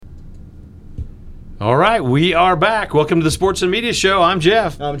All right, we are back. Welcome to the Sports and Media Show. I'm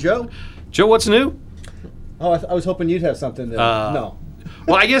Jeff. I'm Joe. Joe, what's new? Oh, I was hoping you'd have something. No.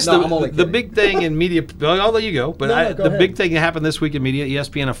 Well, I guess No, the big thing in media, I'll let you go, but Go the ahead. big thing that happened this week in media,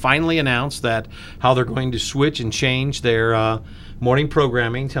 ESPN have finally announced that how they're going to switch and change their morning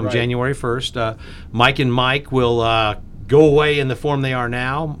programming come Right. January 1st. Mike and Mike will go away in the form they are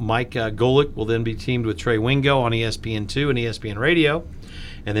now. Mike Golick will then be teamed with Trey Wingo on ESPN2 and ESPN Radio.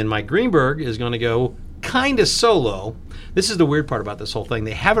 And then Mike Greenberg is going to go kind of solo. This is the weird part about this whole thing.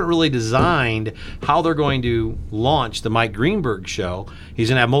 They haven't really designed how they're going to launch the Mike Greenberg show. He's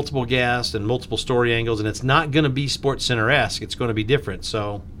going to have multiple guests and multiple story angles, and it's not going to be SportsCenter-esque. It's going to be different.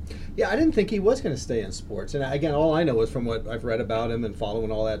 So, Yeah, I didn't think he was going to stay in sports. And again, all I know is from what I've read about him and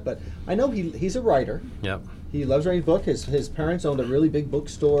following all that. But I know he's a writer. yep. He loves writing books. His parents owned a really big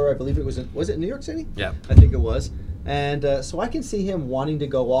bookstore. I believe it was it New York City? Yep. I think it was. And so I can see him wanting to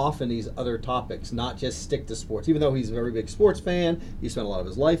go off in these other topics, not just stick to sports. Even though he's a very big sports fan, he spent a lot of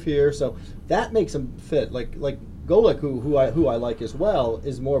his life here, so that makes him fit. Like Golick, who I like as well,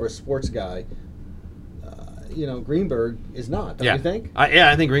 is more of a sports guy. Greenberg is not. Don't you think?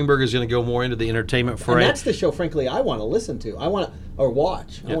 I think Greenberg is going to go more into the entertainment And fray. that's the show, frankly, I want to listen to. I want to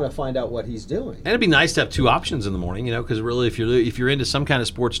watch. Yeah. I want to find out what he's doing. And it'd be nice to have two options in the morning, because really, if you're into some kind of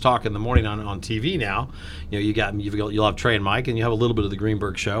sports talk in the morning on TV now, you'll have Trey and Mike, and you have a little bit of the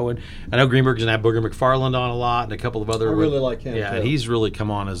Greenberg show. And I know Greenberg's gonna have Booger McFarland on a lot, and a couple of other. I really like him. Yeah, too. and he's really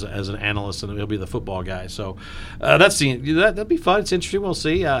come on as an analyst, and he'll be the football guy. So that'd be fun. It's interesting. We'll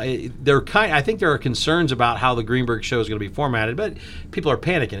see. I think there are concerns about how the Greenberg show is going to be formatted, but people are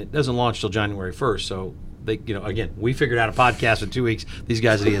panicking. It doesn't launch till January 1st, so. Again, we figured out a podcast in 2 weeks. These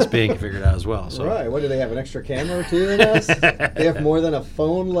guys at ESPN can figure it out as well. So. Right. What do they have? An extra camera or two than us? They have more than a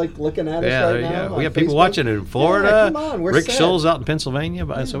phone looking at us Yeah, right there you now. go. On We got people Facebook? watching in Florida. Yeah, come on, we're Rick set. Scholl's out in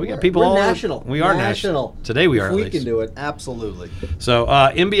Pennsylvania. So we got people we're all over. national. We are national. Today we are If at we least. can do it. Absolutely. So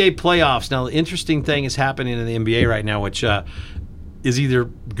NBA playoffs. Now the interesting thing is happening in the NBA right now, which is either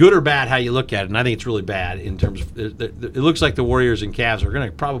good or bad how you look at it. And I think it's really bad in terms of it looks like the Warriors and Cavs are going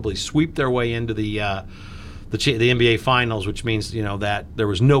to probably sweep their way into the NBA Finals, which means that there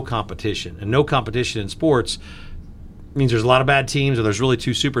was no competition, and no competition in sports means there's a lot of bad teams, or there's really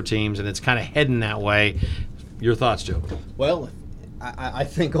two super teams, and it's kind of heading that way. Your thoughts, Joe? Well, I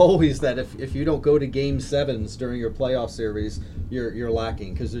think always that if you don't go to Game 7s during your playoff series, you're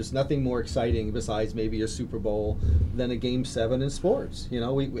lacking, because there's nothing more exciting besides maybe a Super Bowl than a Game 7 in sports. We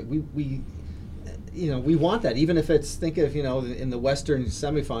want that, even if it's, think of, in the Western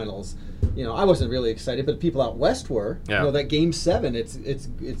semifinals, I wasn't really excited, but people out west were. Yeah. That Game 7,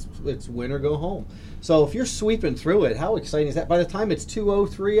 it's win or go home. So if you're sweeping through it, how exciting is that? By the time it's 2-0,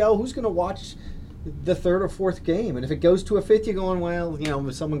 3-0, who's going to watch the third or fourth game? And if it goes to a fifth, you're going, well,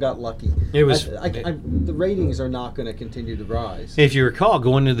 someone got lucky. It was the ratings are not going to continue to rise. If you recall,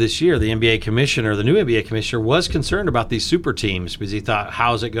 going into this year, the NBA commissioner, the new NBA commissioner, was concerned about these super teams because he thought,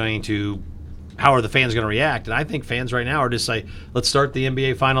 how are the fans going to react? And I think fans right now are just like, let's start the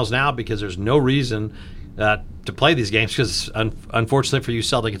NBA Finals now, because there's no reason to play these games, because unfortunately for you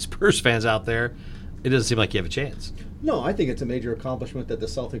Celtic and Spurs fans out there, it doesn't seem like you have a chance. No, I think it's a major accomplishment that the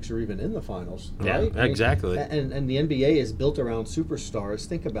Celtics are even in the finals. Right? Yeah, exactly. And the NBA is built around superstars.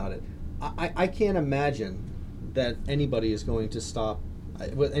 Think about it. I can't imagine that anybody was going to stop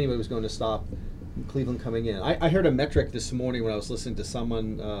Cleveland coming in. I heard a metric this morning when I was listening to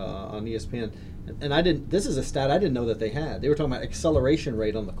someone on ESPN, and this is a stat I didn't know that they had. They were talking about acceleration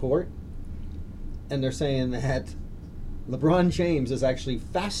rate on the court, and they're saying that LeBron James is actually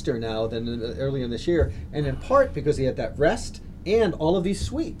faster now than earlier in this year, and in part because he had that rest and all of these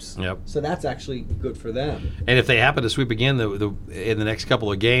sweeps. Yep. So that's actually good for them. And if they happen to sweep again in the next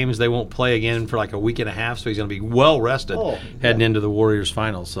couple of games, they won't play again for like a week and a half, so he's going to be well rested heading into the Warriors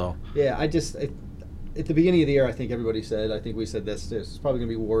Finals. So yeah, at the beginning of the year, I think everybody said, I think we said this, it's probably going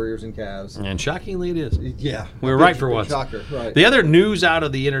to be Warriors and Cavs. And shockingly, it is. Yeah, We were right for once. Shocker, right. The other news out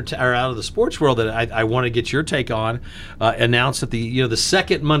of the out of the sports world that I want to get your take on, announced that the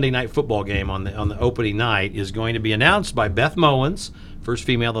second Monday Night Football game on the opening night is going to be announced by Beth Mowins, first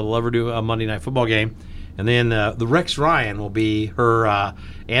female that'll ever do a Monday Night Football game, and then the Rex Ryan will be her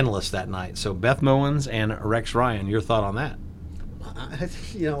analyst that night. So Beth Mowins and Rex Ryan, your thought on that?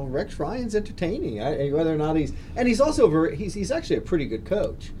 Rex Ryan's entertaining. Whether or not he's also he's actually a pretty good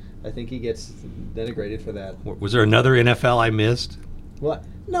coach. I think he gets denigrated for that. Was there another NFL I missed? What?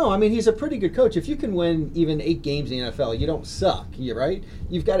 No, he's a pretty good coach. If you can win even 8 games in the NFL, you don't suck. You right?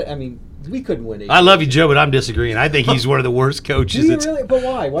 You've got to. We couldn't win 8. I love you, Joe, but I'm disagreeing. I think he's one of the worst coaches. Do you really? But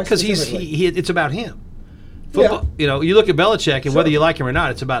why? Why? Because it's about him. Football, you look at Belichick, and whether Sure. you like him or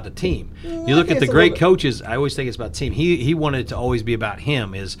not, it's about the team. Well, You I look think at the it's a great little coaches, I always think it's about team. He wanted it to always be about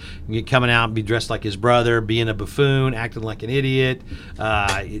him, is coming out and be dressed like his brother, being a buffoon, acting like an idiot.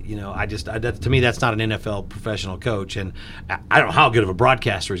 To me, that's not an NFL professional coach, and I don't know how good of a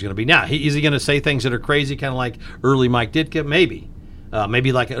broadcaster he's going to be. Now, is he going to say things that are crazy, kind of like early Mike Ditka? Maybe.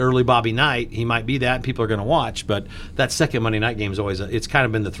 Maybe like an early Bobby Knight, he might be that, and people are going to watch. But that second Monday night game is always it's kind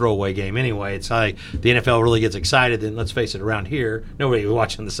of been the throwaway game anyway. It's like the NFL really gets excited, and let's face it, around here, nobody was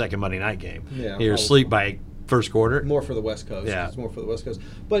watching the second Monday night game. Yeah, You're asleep by first quarter. More for the West Coast. Yeah. It's more for the West Coast.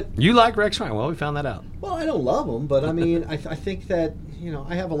 But You like Rex Ryan? Well, we found that out. well, I don't love him, but I mean, I think that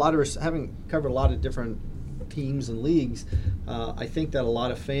I have a lot of having covered a lot of different teams and leagues. I think that a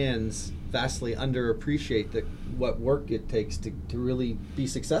lot of fans vastly underappreciate what work it takes to really be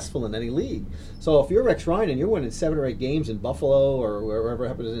successful in any league. So if you're Rex Ryan and you're winning 7 or 8 games in Buffalo or wherever it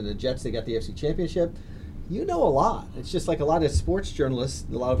happens in the Jets, they got the AFC Championship. You know a lot. It's just like a lot of sports journalists,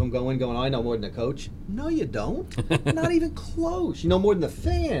 a lot of them going, I know more than the coach. No, you don't. Not even close. You know more than the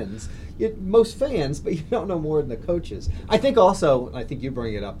fans. Most fans, but you don't know more than the coaches. I think also, I think you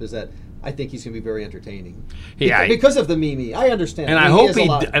bring it up, is that I think he's going to be very entertaining. Yeah, because of the Mimi. I understand. And I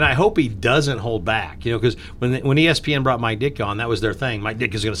mean, I hope he doesn't hold back. Because when ESPN brought Mike Ditka on, that was their thing. Mike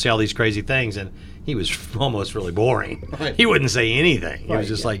Ditka's going to say all these crazy things, and he was almost really boring. Right. He wouldn't say anything. He Right, was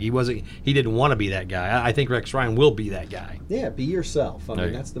just yeah. like he didn't want to be that guy. I think Rex Ryan will be that guy. Yeah, be yourself. I mean,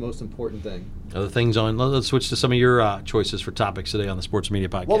 Right. that's the most important thing. Other things on. Let's switch to some of your choices for topics today on the Sports Media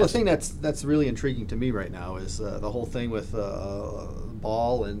Podcast. Well, the thing that's really intriguing to me right now is the whole thing with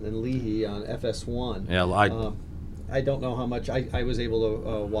Ball and Leahy on FS1. Yeah, I don't know how much I was able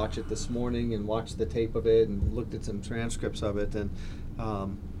to watch it this morning and watch the tape of it and looked at some transcripts of it, and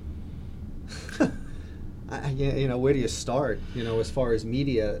where do you start? As far as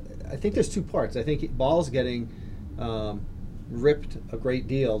media, I think there's 2 parts. I think Ball's getting ripped a great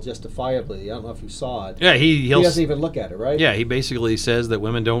deal, justifiably. I don't know if you saw it. Yeah, he doesn't even look at it, right? Yeah, he basically says that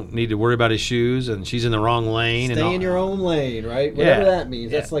women don't need to worry about his shoes, and she's in the wrong lane. Stay in your own lane, right? Whatever that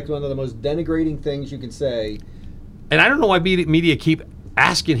means. Yeah. That's like one of the most denigrating things you can say. And I don't know why media keep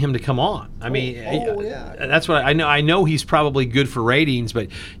asking him to come on. I mean, yeah. That's what I know. I know he's probably good for ratings, but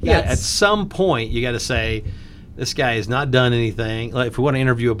at some point you got to say, this guy has not done anything. Like, if we want to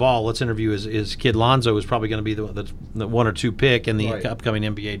interview a Ball, let's interview his kid Lonzo, who's probably going to be the 1 or 2 pick in the upcoming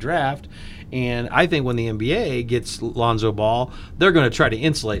NBA draft. And I think when the NBA gets Lonzo Ball, they're going to try to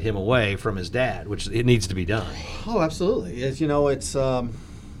insulate him away from his dad, which it needs to be done. Oh, absolutely. It's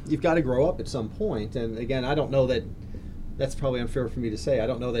you've got to grow up at some point. And again, I don't know that. That's probably unfair for me to say. I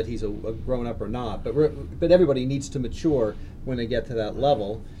don't know that he's a grown up or not, but everybody needs to mature when they get to that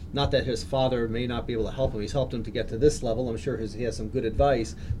level. Not that his father may not be able to help him. He's helped him to get to this level. I'm sure he has some good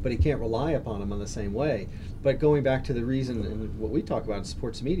advice, but he can't rely upon him in the same way. But going back to the reason, and what we talk about in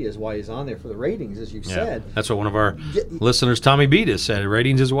sports media, is why he's on there for the ratings, as you've said. That's what one of our listeners, Tommy Beatis, said.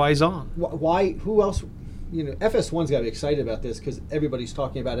 Ratings is why he's on. Why? Who else? FS1's got to be excited about this because everybody's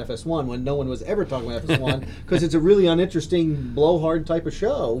talking about FS1 when no one was ever talking about FS1 because it's a really uninteresting, blowhard type of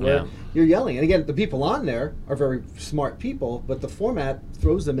show where you're yelling. And again, the people on there are very smart people, but the format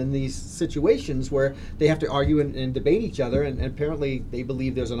throws them in these situations where they have to argue and debate each other, and apparently they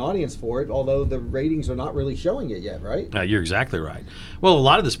believe there's an audience for it, although the ratings are not really showing it yet, right? You're exactly right. Well, a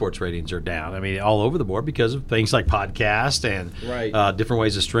lot of the sports ratings are down. I mean, all over the board because of things like podcast and different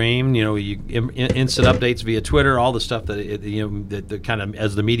ways to stream. Instant updates via Twitter, all the stuff that the kind of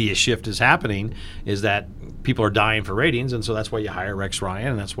as the media shift is happening is that people are dying for ratings, and so that's why you hire Rex Ryan,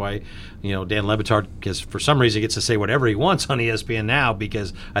 and that's why Dan Le Batard, because for some reason gets to say whatever he wants on ESPN now,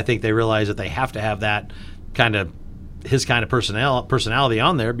 because I think they realize that they have to have that kind of his kind of personality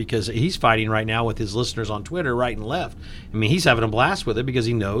on there, because he's fighting right now with his listeners on Twitter right and left. I mean, he's having a blast with it because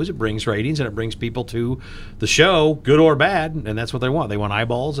he knows it brings ratings and it brings people to the show, good or bad, and that's what they want. They want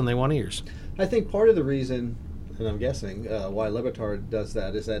eyeballs and they want ears. I think part of the reason, and I'm guessing why Le Batard does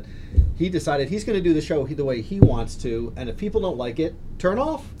that, is that he decided he's going to do the show the way he wants to, and if people don't like it, turn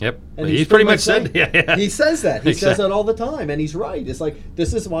off. Yep. And he's pretty much said, he says that. He Exactly. says that all the time, and he's right. It's like,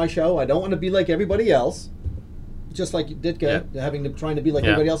 this is my show. I don't want to be like everybody else. Just like Ditka, trying to be like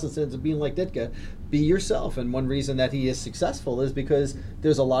everybody else instead of being like Ditka. Be yourself. And one reason that he is successful is because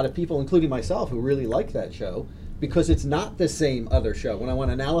there's a lot of people, including myself, who really like that show, because it's not the same other show. When I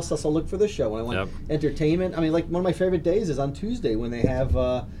want analysis, I'll look for this show. When I want entertainment, I mean, like one of my favorite days is on Tuesday when they have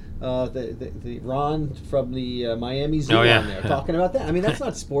the Ron from the Miami Zoo on there talking about that. I mean, that's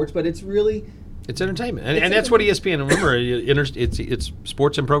not sports, but it's really It's entertainment, and that's what ESPN. Remember, it's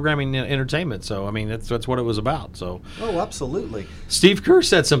sports and programming entertainment. So I mean, that's what it was about. So absolutely. Steve Kerr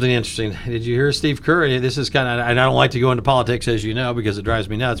said something interesting. Did you hear Steve Kerr? This is kind of, and I don't like to go into politics, as you know, because it drives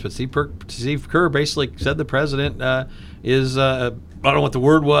me nuts. But Steve Kerr basically said the president is. I don't know what the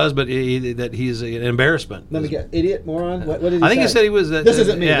word was, but that he's an embarrassment. Let me get idiot, moron. What did he I think say? he said he was. This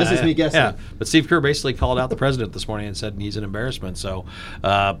isn't me. This is me guessing. Yeah, but Steve Kerr basically called out the president this morning and said he's an embarrassment. So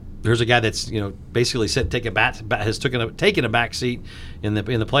there's a guy that's basically said has taken a back seat in the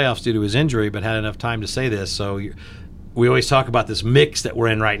playoffs due to his injury, but had enough time to say this. So. We always talk about this mix that we're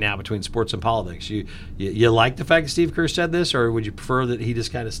in right now between sports and politics. You like the fact that Steve Kerr said this, or would you prefer that he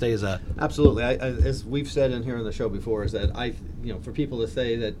just kind of stays a? Absolutely. As we've said in here on the show before, is that for people to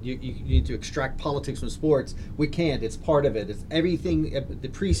say that you need to extract politics from sports, we can't. It's part of it. It's everything. The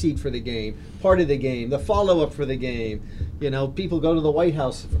pre-seed for the game, part of the game, the follow-up for the game. People go to the White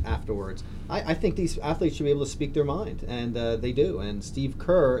House afterwards. I think these athletes should be able to speak their mind, and they do. And Steve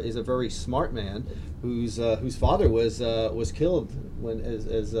Kerr is a very smart man whose father was killed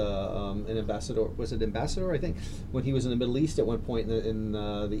as an ambassador. Was it ambassador? I think when he was in the Middle East at one point in the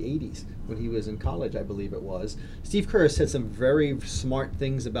 80s, when he was in college, I believe it was. Steve Kerr said some very smart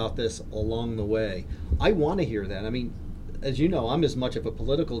things about this along the way. I want to hear that. I mean, as you know, I'm as much of a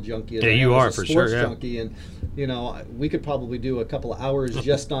political junkie as I am as a sports junkie, and we could probably do a couple of hours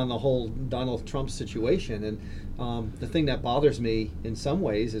just on the whole Donald Trump situation. And the thing that bothers me in some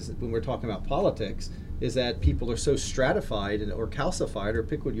ways is when we're talking about politics is that people are so stratified or calcified, or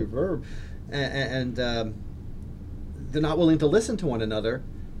pick what your verb, and they're not willing to listen to one another.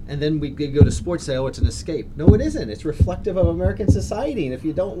 And then we go to sports and say, oh, it's an escape. No, it isn't. It's reflective of American society, and if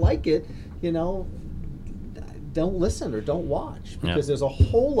you don't like it, don't listen or don't watch, because there's a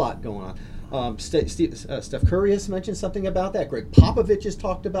whole lot going on. Steph Curry has mentioned something about that. Greg Popovich has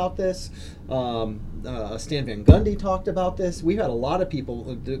talked about this. Stan Van Gundy talked about this. We've had a lot of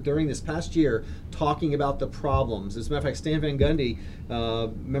people during this past year talking about the problems. As a matter of fact, Stan Van Gundy,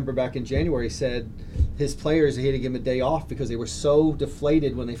 remember back in January, said his players, he had to give him a day off because they were so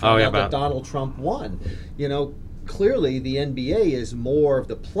deflated when they found out that Donald Trump won. Clearly the NBA is more of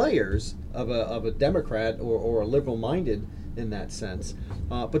the players of a Democrat or a liberal-minded in that sense.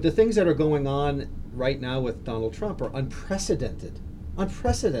 But the things that are going on right now with Donald Trump are unprecedented.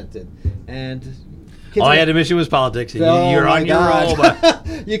 And all I had to mention was politics. You're on your roll. But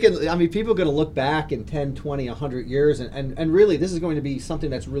people are going to look back in 10, 20, 100 years, and really this is going to be something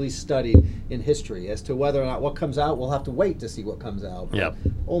that's really studied in history as to whether or not what comes out. We'll have to wait to see what comes out. Yeah.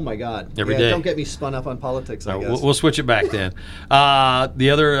 Oh my God. Every day. Don't get me spun up on politics, I guess. We'll switch it back then. The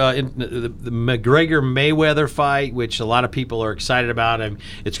other, the McGregor-Mayweather fight, which a lot of people are excited about. And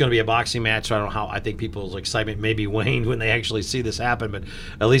it's going to be a boxing match, so I don't know how. I think people's excitement may be waned when they actually see this happen. But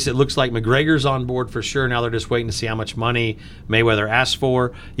at least it looks like McGregor's on board for sure. Now they're just waiting to see how much money Mayweather asks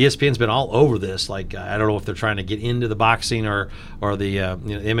for. ESPN's been all over this. Like, I don't know if they're trying to get into the boxing or the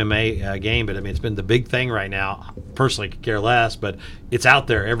MMA game, but I mean, it's been the big thing right now. Personally, could care less, but it's out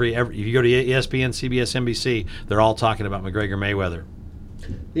there. Every if you go to ESPN, CBS, NBC, they're all talking about McGregor-Mayweather.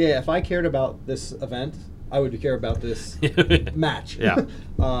 Yeah, if I cared about this event, I would care about this match. Yeah.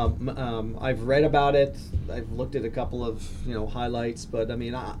 I've read about it. I've looked at a couple of highlights, but I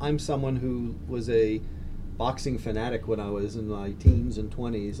mean, I'm someone who was a boxing fanatic when I was in my teens and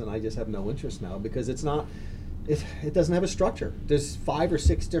 20s, and I just have no interest now because it doesn't have a structure. There's 5 or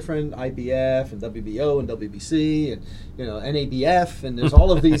 6 different IBF and WBO and WBC and NABF, and there's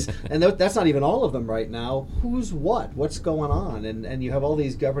all of these, and that's not even all of them right now. Who's what's going on, and you have all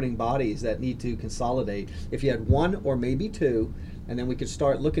these governing bodies that need to consolidate. If you had 1 or maybe 2, and then we could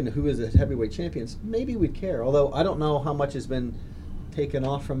start looking at who is the heavyweight champions, maybe we'd care. Although I don't know how much has been taken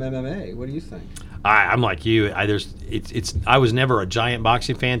off from MMA. What do you think? I'm like you. I was never a giant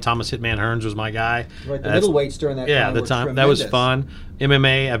boxing fan. Thomas Hitman Hearns was my guy. Right, the middleweights during that time were tremendous. That was fun.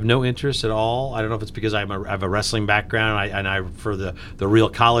 MMA, I have no interest at all. I don't know if it's because I have a wrestling background and I prefer the real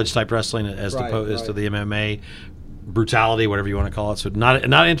college type wrestling as opposed to the MMA brutality, whatever you want to call it. So not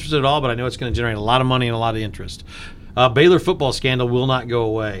interested at all. But I know it's going to generate a lot of money and a lot of interest. Baylor football scandal will not go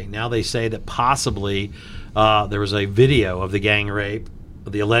away. Now they say that possibly there was a video of the gang rape,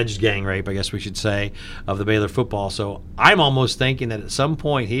 the alleged gang rape, I guess we should say, of the Baylor football. So I'm almost thinking that at some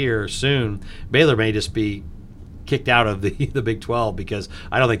point here soon, Baylor may just be kicked out of the Big 12 because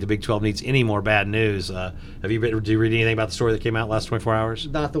I don't think the Big 12 needs any more bad news. Did you read anything about the story that came out last 24 hours?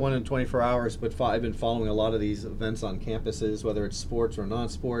 Not the one in 24 hours, but I've been following a lot of these events on campuses, whether it's sports or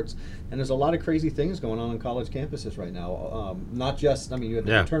non-sports, and there's a lot of crazy things going on college campuses right now. Not just, you have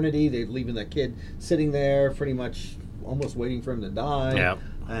the fraternity, they're leaving that kid sitting there pretty much almost waiting for him to die. Yeah.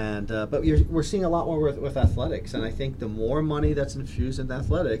 And but we're seeing a lot more with athletics, and I think the more money that's infused into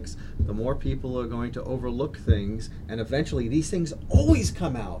athletics, the more people are going to overlook things, and eventually these things always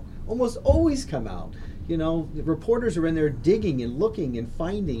come out, almost always come out. You know, the reporters are in there digging and looking and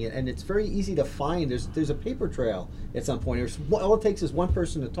finding it, and it's very easy to find. There's a paper trail at some point. All it takes is one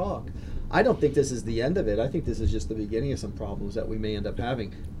person to talk. I don't think this is the end of it. I think this is just the beginning of some problems that we may end up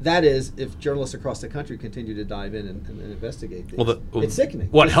having. That is, if journalists across the country continue to dive in and investigate these. It's sickening.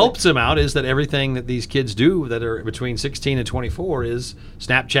 What helps them out is that everything that these kids do that are between 16 and 24 is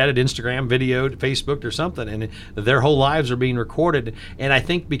Snapchatted, Instagram, videoed, Facebooked, or something, and their whole lives are being recorded. And I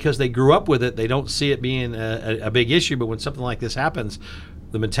think because they grew up with it, they don't see it being a big issue. But when something like this happens,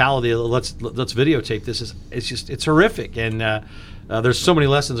 the mentality of let's videotape this it's horrific. And there's so many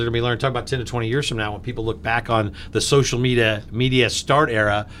lessons that are going to be learned. Talk about 10 to 20 years from now when people look back on the social media start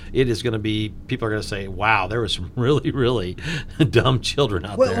era, it is going to be, people are going to say, wow, there was some really, really dumb children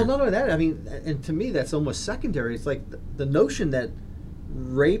out there. Well, not only that, I mean, and to me that's almost secondary. It's like the notion that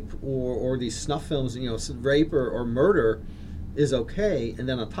rape or these snuff films, you know, rape or murder is okay, and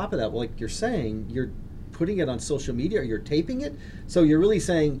then on top of that, like you're saying, you're putting it on social media or you're taping it, so you're really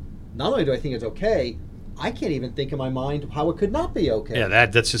saying, not only do I think it's okay, I can't even think in my mind how it could not be okay. Yeah,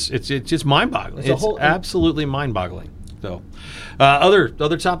 that's just it's just mind-boggling. It's absolutely mind-boggling. So,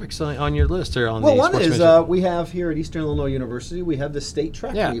 other topics on your list there on the one sports is we have here at Eastern Illinois University, we have the state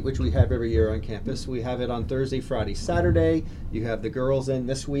track meet, which we have every year on campus. We have it on Thursday, Friday, Saturday. You have the girls in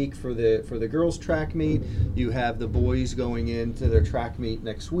this week for the girls track meet. You have the boys going into their track meet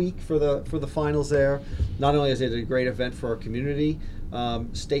next week for the finals there. Not only is it a great event for our community,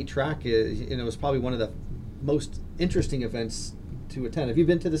 state track is probably one of the most interesting events to attend. Have you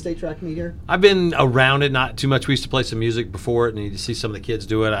been to the state track meet here? I've been around it, not too much. We used to play some music before it, and you see some of the kids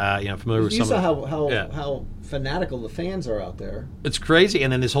do it. Familiar with some. You saw how fanatical the fans are out there. It's crazy,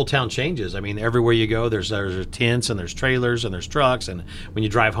 and then this whole town changes. I mean, everywhere you go, there's tents and there's trailers and there's trucks, and when you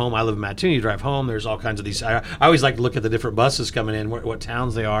drive home, I live in Mattoon. You drive home, there's all kinds of these. I always like to look at the different buses coming in, what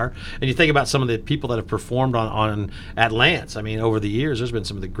towns they are, and you think about some of the people that have performed on at Lance. I mean, over the years, there's been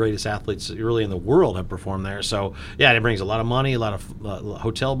some of the greatest athletes really in the world have performed there. So yeah, it brings a lot of money, a lot of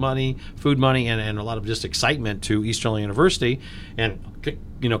hotel money, food money, and a lot of just excitement to Eastern Illinois University, and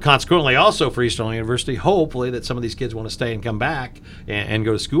consequently also for Eastern Illinois University, hopefully that some of these kids want to stay and come back and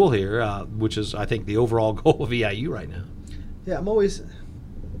go to school here, which is, I think, the overall goal of EIU right now. Yeah, I'm always,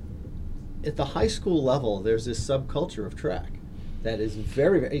 at the high school level, there's this subculture of track that is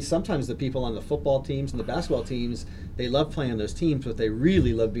very, sometimes the people on the football teams and the basketball teams, they love playing those teams, but they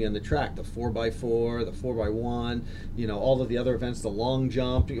really love being on the track, the 4x4, the 4x1, all of the other events, the long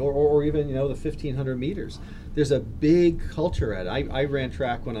jump, or even, the 1,500 meters. There's a big culture at it. I ran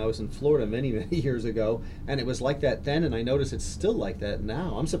track when I was in Florida many, many years ago, and it was like that then, and I notice it's still like that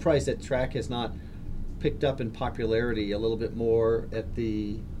now. I'm surprised that track has not picked up in popularity a little bit more at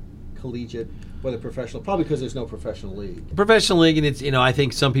the collegiate or the professional, probably because there's no professional league. Professional league, and it's, I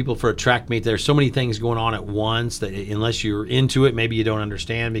think some people for a track meet, there's so many things going on at once that unless you're into it, maybe you don't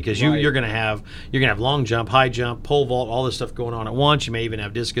understand, because you're going to have long jump, high jump, pole vault, all this stuff going on at once. You may even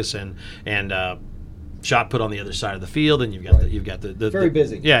have discus and shot put on the other side of the field, and you've got the very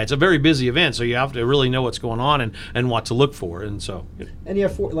busy. Yeah, it's a very busy event, so you have to really know what's going on and what to look for, and so. And you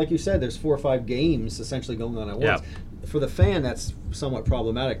have like you said, there's 4 or 5 games essentially going on at once. Yeah. For the fan, that's somewhat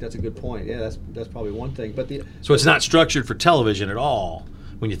problematic. That's a good point. Yeah, that's probably one thing. But so it's not structured for television at all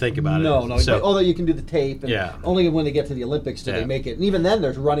when you think about it. No. So, although you can do the tape, and yeah. only when they get to the Olympics do they make it. And even then,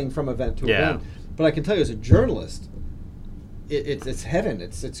 there's running from event to event. But I can tell you, as a journalist, it's heaven.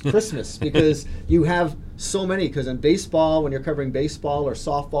 It's Christmas because you have so many. Because in baseball, when you're covering baseball or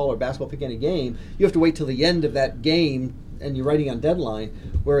softball or basketball, pick any game, you have to wait till the end of that game, and you're writing on deadline.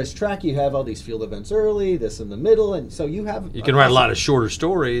 Whereas track, you have all these field events early, this in the middle, and so you can write a lot of shorter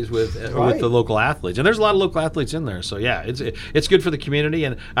stories with the local athletes, and there's a lot of local athletes in there. So yeah, it's good for the community,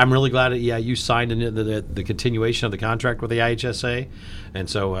 and I'm really glad that you signed into the continuation of the contract with the IHSA, and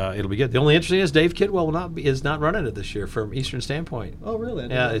so it'll be good. The only interesting is Dave Kidwell is not running it this year from Eastern standpoint. Oh really?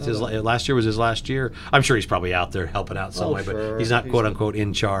 Yeah, last year was his last year. I'm sure he's probably out there helping out some way, but he's not quote unquote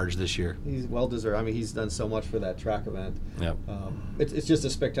in charge this year. He's well deserved. I mean, he's done so much for that track event. Yeah. It's just a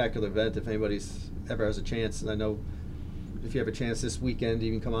spectacular event. If anybody's ever has a chance, and I know if you have a chance this weekend,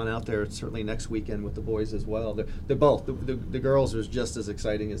 you can come on out there. It's certainly next weekend with the boys as well. They're both the girls are just as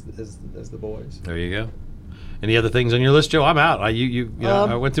exciting as the boys. There you go. Any other things on your list, Joe? I'm out.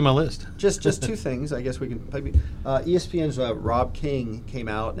 I went through my list. Just 2 things. I guess we can maybe. ESPN's Rob King came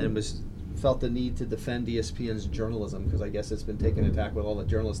out and felt the need to defend ESPN's journalism because I guess it's been taken attack with all the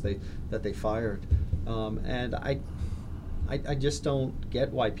journalists that they fired, and I just don't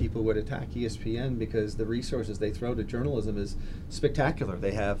get why people would attack ESPN, because the resources they throw to journalism is spectacular.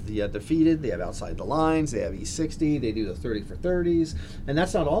 They have the Undefeated, they have Outside the Lines, they have E60, they do the 30 for 30s, and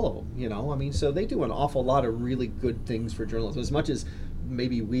that's not all of them, you know. I mean, so they do an awful lot of really good things for journalism. As much as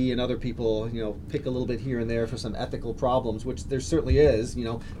maybe we and other people, you know, pick a little bit here and there for some ethical problems, which there certainly is, you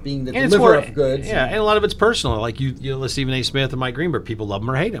know, being the deliverer of goods. Yeah, and a lot of it's personal. Like you know, Stephen A. Smith and Mike Greenberg, people love him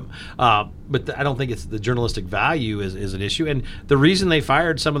or hate him. But I don't think it's the journalistic value is an issue. And the reason they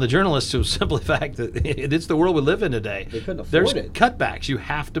fired some of the journalists was simply the fact that it's the world we live in today. They couldn't afford There's it. cutbacks. You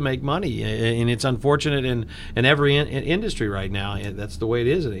have to make money, and it's unfortunate in every industry right now. And that's the way it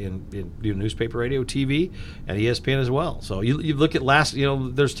is in newspaper, radio, TV, and ESPN as well. So you look at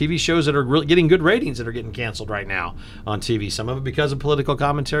there's TV shows that are really getting good ratings that are getting canceled right now on TV. Some of it because of political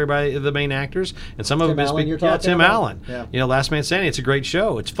commentary by the main actors, and some of it is Tim Allen. Yeah. You know, Last Man Standing. It's a great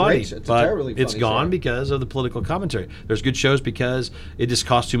show. It's funny, It's a but terribly it's funny gone show. because of the political commentary. There's good shows because it just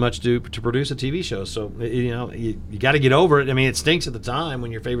costs too much to produce a TV show. So you got to get over it. I mean, it stinks at the time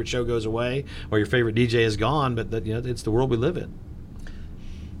when your favorite show goes away or your favorite DJ is gone, but it's the world we live in.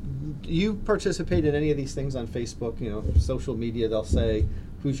 Do you participate in any of these things on Facebook? You know, social media, they'll say,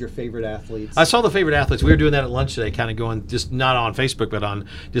 who's your favorite athletes? I saw the favorite athletes. We were doing that at lunch today, kind of going just not on Facebook, but on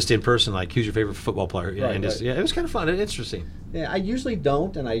just in person, like who's your favorite football player? Yeah, Right, yeah, it was kind of fun and interesting. Yeah, I usually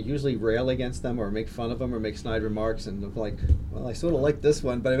don't, and I usually rail against them or make fun of them or make snide remarks, and I'm like, well, I sort of like this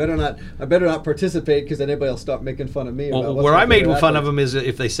one, but I better not participate, because then everybody will start making fun of me. Well, where I made fun of them is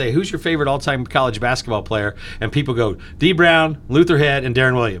if they say, who's your favorite all-time college basketball player, and people go, D. Brown, Luther Head, and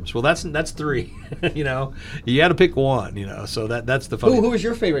Darren Williams. Well, that's three. You know, you got to pick one. You know, so that's the fun. Who is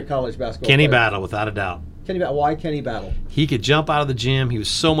your favorite college basketball Kenny player? Battle, without a doubt. Kenny Battle. Why Kenny Battle? He could jump out of the gym. He was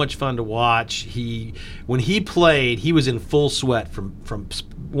so much fun to watch. When he played, he was in full sweat from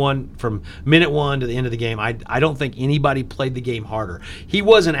minute one to the end of the game. I don't think anybody played the game harder. He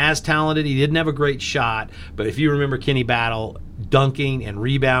wasn't as talented. He didn't have a great shot. But if you remember Kenny Battle dunking and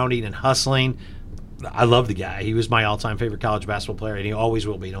rebounding and hustling, I love the guy. He was my all-time favorite college basketball player, and he always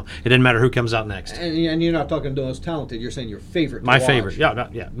will be. You know, it doesn't matter who comes out next. And you're not talking to most talented. You're saying your favorite. My to favorite, watch.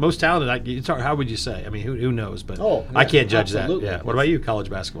 yeah, most talented. It's hard, how would you say? I mean, who knows? But yeah, I can't judge absolutely. that. Yeah. What about you,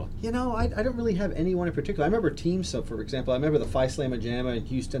 college basketball? You know, I don't really have anyone in particular. I remember teams. So, for example, I remember the Phi Slamma Jamma in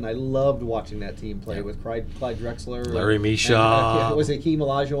Houston. I loved watching that team play with Clyde Drexler, Larry Mishaw. was Hakeem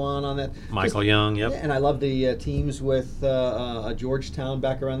Olajuwon on that? Michael Young, yep. Yeah, and I loved the teams with Georgetown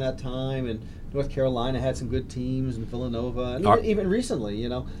back around that time, and North Carolina had some good teams, and Villanova, and even recently, you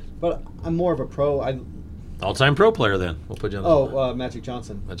know. But I'm more of a pro. All-time pro player, then. We'll put you on the Magic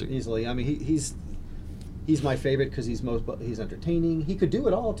Johnson, Magic. Easily. I mean, he's my favorite because he's entertaining. He could do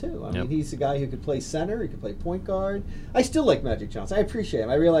it all too. I mean, he's a guy who could play center. He could play point guard. I still like Magic Johnson. I appreciate him.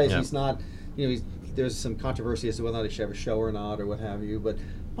 I realize he's not. You know, there's some controversy as to whether or not he should have a show or not, or what have you. But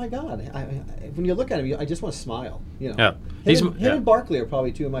my God, when you look at him, I just want to smile. You know, him and Barkley are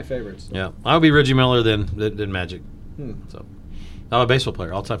probably two of my favorites. Yeah, I would be Reggie Miller than Magic. So, I'm a baseball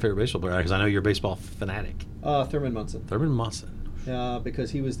player, all-time favorite baseball player, because I know you're a baseball fanatic. Thurman Munson. Thurman Munson.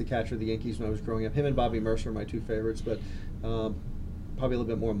 Because he was the catcher of the Yankees when I was growing up. Him and Bobby Mercer are my two favorites, but probably a little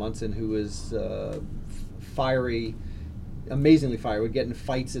bit more Munson, who was fiery. Amazingly fiery, would get in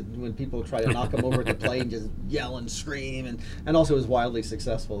fights when people try to knock him over at the plate and just yell and scream, and also was wildly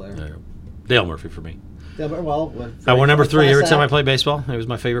successful there. Yeah. Dale Murphy for me. I wore number 3 every time I played baseball. He was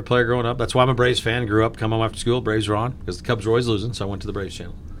my favorite player growing up. That's why I'm a Braves fan. Grew up, come home after school, Braves were on, because the Cubs were always losing, so I went to the Braves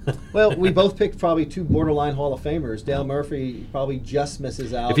channel. Well, we both picked probably two borderline Hall of Famers. Dale Murphy probably just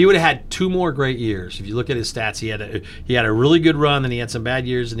misses out. If he would have had 2 more great years, if you look at his stats, he had a really good run, then he had some bad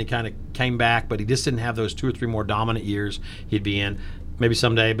years, and he kind of came back, but he just didn't have those 2 or 3 more dominant years he'd be in. Maybe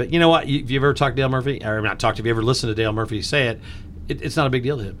someday. But you know what? If you ever talked to Dale Murphy, or not talked, if you ever listened to Dale Murphy say it, it's not a big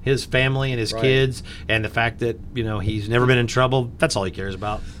deal to him. His family and his kids, and the fact that he's never been in trouble, that's all he cares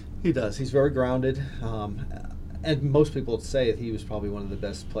about. He does. He's very grounded. And most people would say that he was probably one of the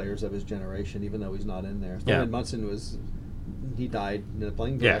best players of his generation, even though he's not in there. Thurman Munson he died in a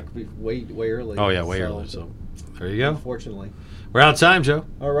plane wreck way early. Oh, yeah, way early. So there you go. Unfortunately. We're out of time, Joe.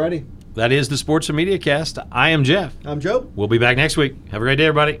 All righty. That is the Sports and Media Cast. I am Jeff. I'm Joe. We'll be back next week. Have a great day,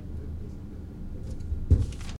 everybody.